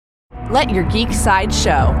Let your geek side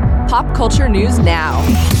show. Pop culture news now.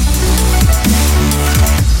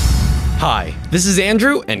 Hi, this is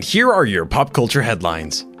Andrew, and here are your pop culture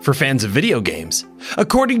headlines. For fans of video games,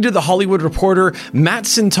 according to The Hollywood Reporter,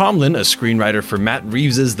 Mattson Tomlin, a screenwriter for Matt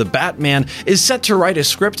Reeves' The Batman, is set to write a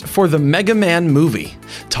script for the Mega Man movie.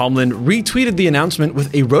 Tomlin retweeted the announcement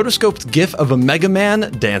with a rotoscoped gif of a Mega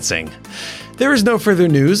Man dancing. There is no further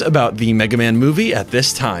news about the Mega Man movie at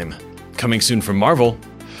this time. Coming soon from Marvel,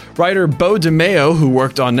 writer Beau DeMayo, who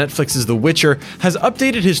worked on Netflix's The Witcher, has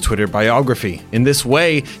updated his Twitter biography. In this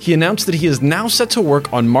way, he announced that he is now set to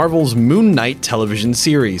work on Marvel's Moon Knight television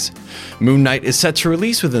series. Moon Knight is set to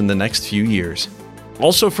release within the next few years.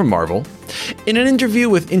 Also from Marvel, in an interview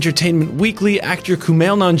with Entertainment Weekly, actor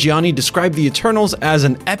Kumail Nanjiani described the Eternals as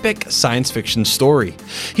an epic science fiction story.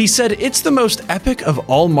 He said it's the most epic of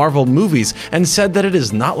all Marvel movies and said that it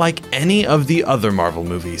is not like any of the other Marvel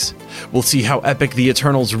movies. We'll see how epic the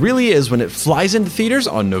Eternals really is when it flies into theaters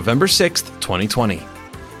on November 6th, 2020.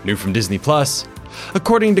 New from Disney+.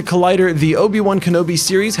 According to Collider, the Obi-Wan Kenobi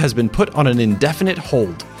series has been put on an indefinite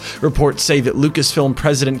hold. Reports say that Lucasfilm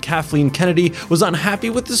president Kathleen Kennedy was unhappy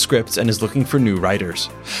with the scripts and is looking for new writers.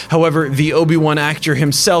 However, the Obi-Wan actor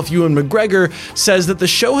himself, Ewan McGregor, says that the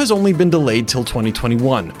show has only been delayed till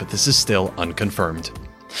 2021, but this is still unconfirmed.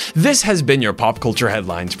 This has been your Pop Culture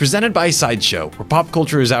Headlines, presented by Sideshow, where pop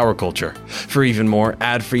culture is our culture. For even more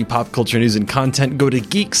ad-free pop culture news and content, go to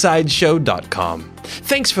geeksideshow.com.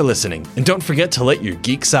 Thanks for listening, and don't forget to let your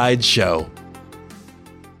geek side show.